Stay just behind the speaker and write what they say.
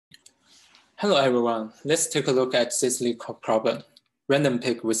Hello everyone, let's take a look at this LeetCode problem, random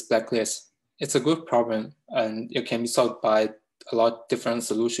pick with blacklist. It's a good problem and it can be solved by a lot of different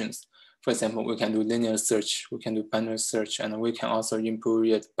solutions. For example, we can do linear search, we can do binary search, and we can also improve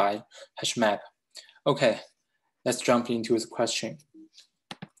it by hash map. Okay, let's jump into the question.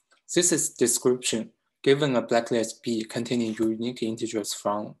 This is description. Given a blacklist B containing unique integers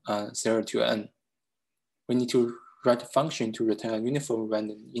from 0 to n, we need to write a function to return a uniform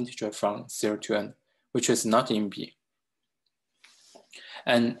random integer from 0 to n, which is not in B.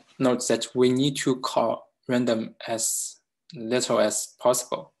 And note that we need to call random as little as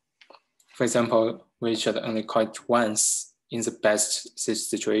possible. For example, we should only call it once in the best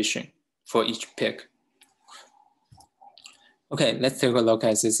situation for each pick. Okay, let's take a look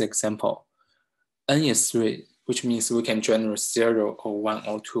at this example. N is 3, which means we can generate 0 or 1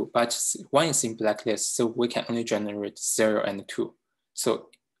 or 2, but 1 is in blacklist, so we can only generate 0 and 2. So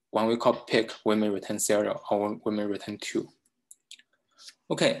when we call pick, we may return 0 or we may return 2.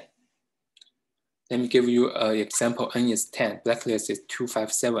 Okay, let me give you an example. N is 10, blacklist is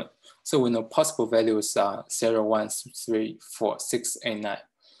 257. So we know possible values are 0, 1, 3, 4, 6, 8, 9.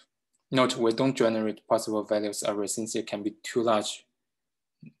 Note, we don't generate possible values array since it can be too large.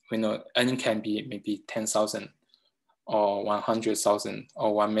 We know N can be maybe 10,000 or 100,000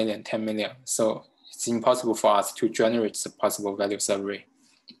 or 1 million, 10 million. So it's impossible for us to generate the possible values array.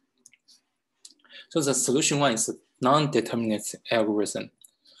 So the solution one is a non-determinate algorithm.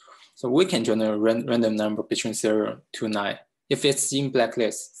 So we can generate a random number between 0 to 9. If it's in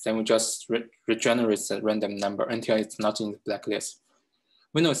blacklist, then we just regenerate the random number until it's not in the blacklist.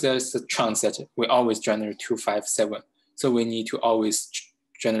 We know there's a chance that we always generate 257. So we need to always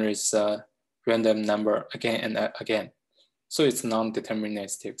generate the random number again and again. So it's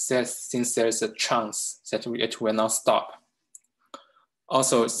non-deterministic since there's a chance that it will not stop.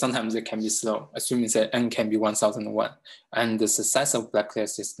 Also, sometimes it can be slow, assuming that n can be 1001, and the size of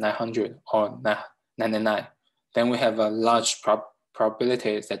blacklist is 900 or 99. Then we have a large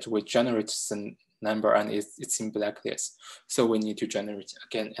probability that we generate the number and it's in blacklist. So we need to generate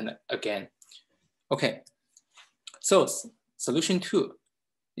again and again. Okay, so solution 2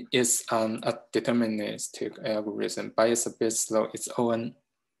 is a deterministic algorithm, but it's a bit slow. It's ON.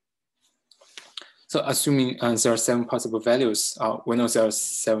 So assuming there are 7 possible values, we know there are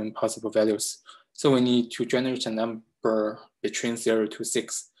 7 possible values. So we need to generate a number between 0 to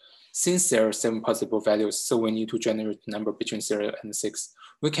 6. Since there are 7 possible values, so we need to generate a number between 0 and 6.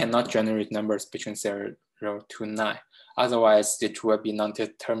 We cannot generate numbers between 0 to 9. Otherwise, it will be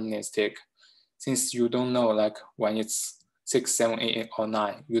non-deterministic. Since you don't know, like when it's 6, 7, 8, or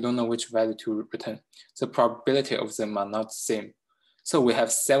 9, you don't know which value to return. The probability of them are not the same. So we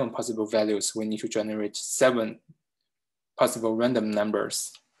have 7 possible values. We need to generate 7 possible random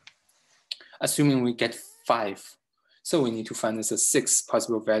numbers. Assuming we get 5, so we need to find the 6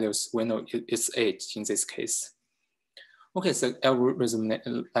 possible values. We know it's 8 in this case. Okay, so algorithm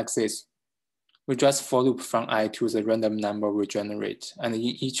like this. We just for loop from I to the random number we generate. And in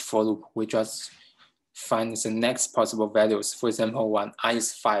each for loop, we just find the next possible values. For example, when I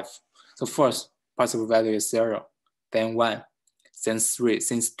is 5. So first possible value is 0, then 1, then 3.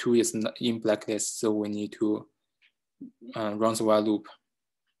 Since 2 is not in blacklist, so we need to run the while loop.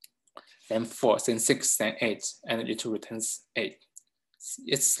 Then 4, then 6, then 8, and it returns 8.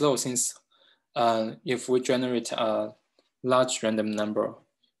 It's slow since if we generate a large random number,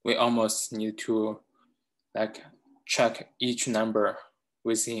 we almost need to like check each number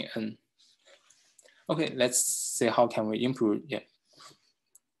within n. Okay, let's see how can we improve it.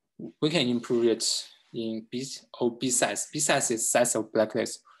 We can improve it in B size. B size is size of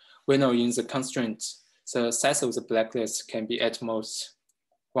blacklist. We know in the constraint, the size of the blacklist can be at most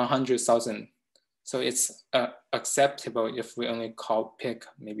 100,000. So it's acceptable if we only call pick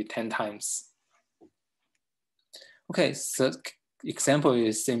maybe 10 times. Okay, so example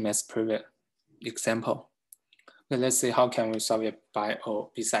is same as previous example. Okay, let's see how can we solve it by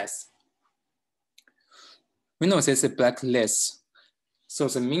B size. We know this is a blacklist. So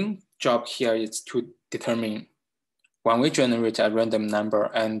the main job here is to determine when we generate a random number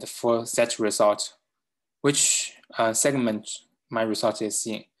and for that result, which segment my result is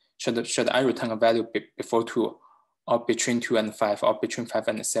in. Should I return a value before 2 or between 2 and 5 or between 5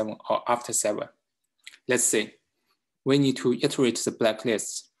 and 7 or after 7? Let's see. We need to iterate the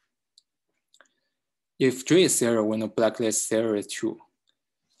blacklist. If J is 0, we know blacklist 0 is 2.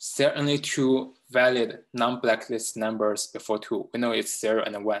 There are only 2 valid non-blacklist numbers before 2. We know it's 0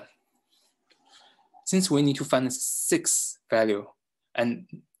 and 1. Since we need to find the 6th value, and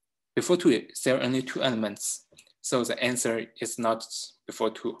before 2, there are only 2 elements. So the answer is not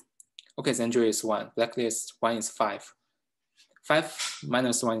before 2. Okay, then 0 is 1. Blacklist 1 is 5. 5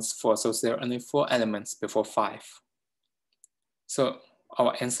 minus 1 is 4, so there are only 4 elements before 5. So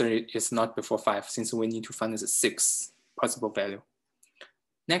our answer is not before 5, since we need to find the 6th possible value.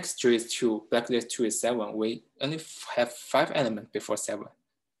 Next, 0 is 2. Blacklist 2 is 7. We only have 5 elements before 7.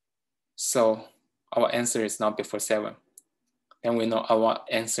 So our answer is not before 7. Then we know our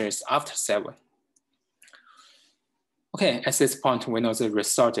answer is after 7. Okay, at this point, we know the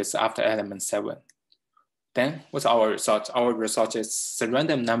result is after element 7. Then what's our result? Our result is the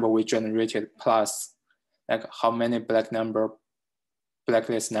random number we generated plus like how many blacklist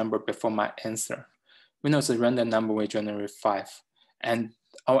number before my answer. We know the random number we generate 5. And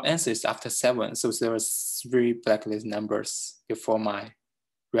our answer is after 7. So there are 3 blacklist numbers before my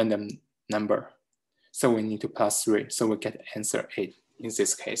random number. So we need to plus 3. So we get answer 8 in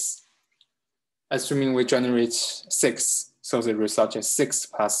this case. Assuming we generate 6. So the result is 6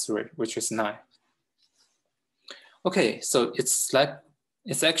 plus 3, which is 9. Okay, so it's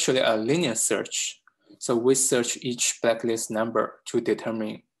actually a linear search. So we search each blacklist number to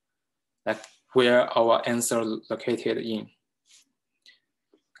determine like where our answer located in.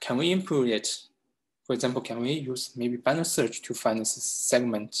 Can we improve it? For example, can we use maybe binary search to find this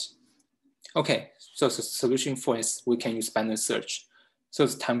segment? Okay, so the solution for is we can use binary search. So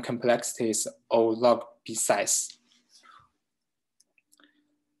the time complexity is O log B size.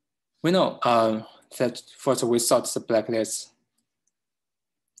 We know that first we sort the blacklist,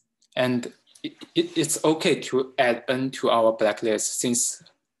 and it's okay to add n to our blacklist since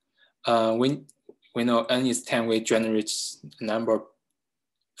we know n is 10, we generate a number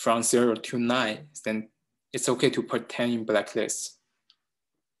from 0 to 9, then it's okay to put 10 in blacklist.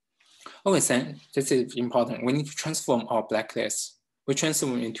 Okay, then this is important. We need to transform our blacklist. We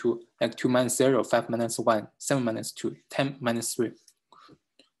transform into like 2 minus 0, 5 minus 1, 7 minus 2, 10 minus 3.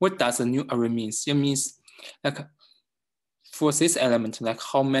 What does a new array means? It means like for this element, like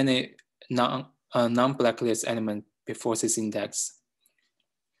how many non-blacklist element before this index.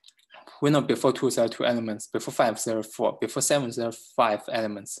 We know before 2 there are 2 elements, before 5 there are 4, before 7 there are 5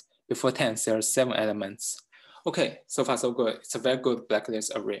 elements, before 10 there are 7 elements. Okay, so far so good. It's a very good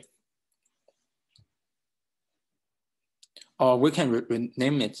blacklist array. Or we can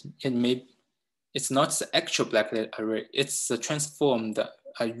rename it. It's not the actual blacklist array. It's the transformed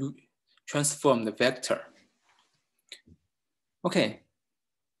vector. Okay,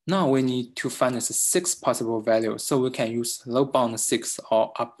 now we need to find the 6 possible values. So we can use low bound 6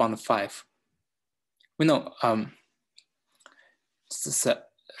 or up bound 5. We know,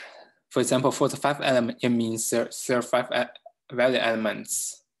 for example, for the 5 element, it means there are 5 value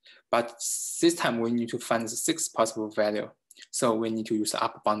elements. But this time we need to find the 6 possible value. So we need to use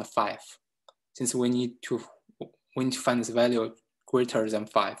up bound 5. Since we need to find this value greater than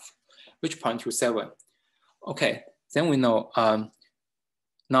 5, which point to 7. Okay, then we know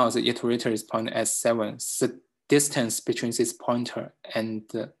now the iterator is pointed at 7. The distance between this pointer and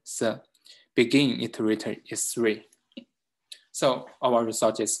the begin iterator is 3. So our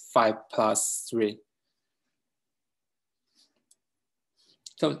result is 5 plus 3.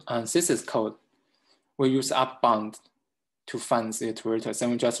 So this is code. We use up bound to find the iterator, then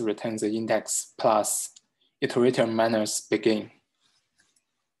we just return the index plus iterator minus begin.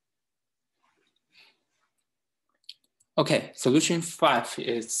 Okay, solution 5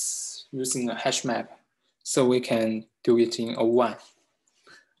 is using a hash map. So we can do it in O1.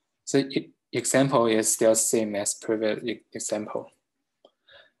 The example is still same as previous example.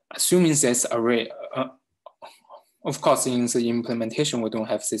 Assuming this array, of course, in the implementation, we don't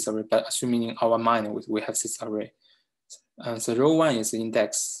have this array, but assuming in our mind, we have this array. So row 1 is the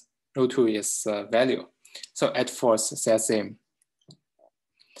index, row 2 is value. So at first, they are same.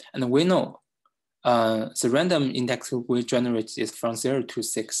 And we know the random index we generate is from 0 to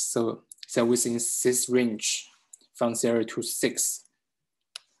 6. So within this range, from 0 to 6.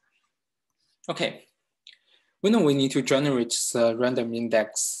 Okay, we know we need to generate the random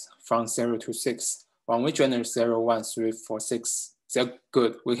index from 0 to 6. When we generate 0, 1, 3, 4, 6, they're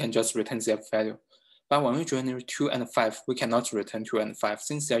good. We can just return their value. But when we generate 2 and 5, we cannot return 2 and 5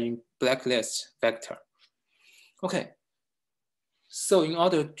 since they're in blacklist vector. Okay, so in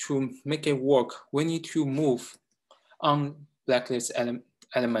order to make it work, we need to move on blacklist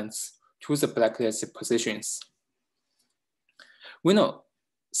elements to the blacklist positions. We know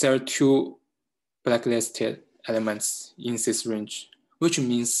there are 2 blacklisted elements in this range, which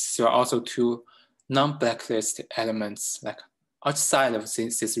means there are also 2 non-blacklisted elements like outside of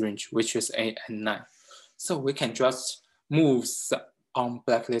this range, which is 8 and 9. So we can just move the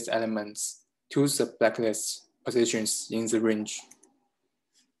on-blacklist elements to the blacklist positions in the range.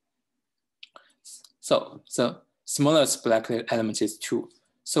 So the smallest blacklist element is 2.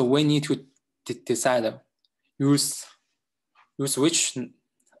 So we need to decide use which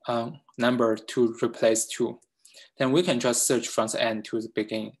number to replace 2. Then we can just search from the end to the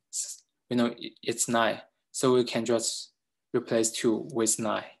beginning. It's 9. So we can just replace 2 with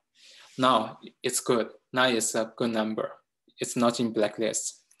 9. Now it's good. 9 is a good number. It's not in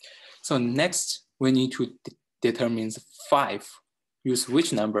blacklist. So next, we need to determine 5. Use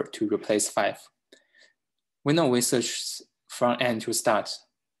which number to replace 5. We know we search from end to start.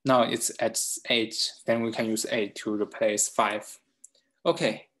 Now it's at 8. Then we can use 8 to replace 5.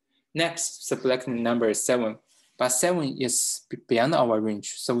 Okay. Next, the blacklist number is 7. But 7 is beyond our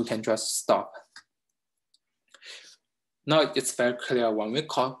range, so we can just stop. Now it's very clear when we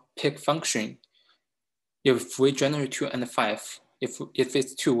call pick function, if we generate 2 and 5, if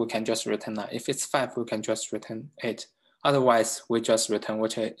it's 2, we can just return 9. If it's 5, we can just return 8. Otherwise, we just return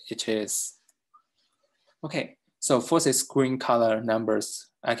what it is. Okay, so for these green color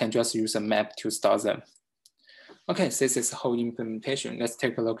numbers, I can just use a map to store them. Okay, this is the whole implementation. Let's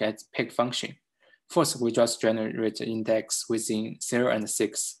take a look at pick function. First, we just generate the index within 0 and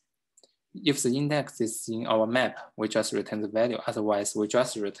 6. If the index is in our map, we just return the value. Otherwise, we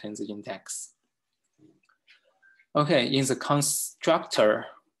just return the index. Okay, in the constructor,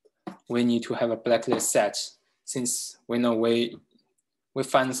 we need to have a blacklist set. Since we know we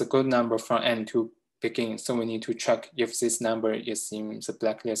find the good number from end to begin, so we need to check if this number is in the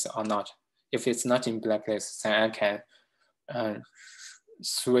blacklist or not. If it's not in blacklist, then I can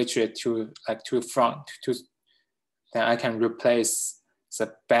switch it to front. Then I can replace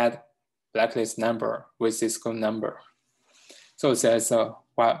the bad blacklist number with this good number. So there's a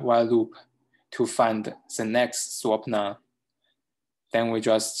while loop to find the next swap none. Then we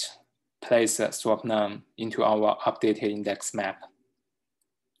just place a swap none into our updated index map.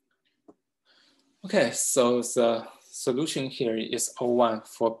 Okay, so the solution here is O1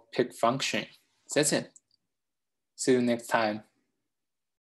 for pick function. That's it. See you next time.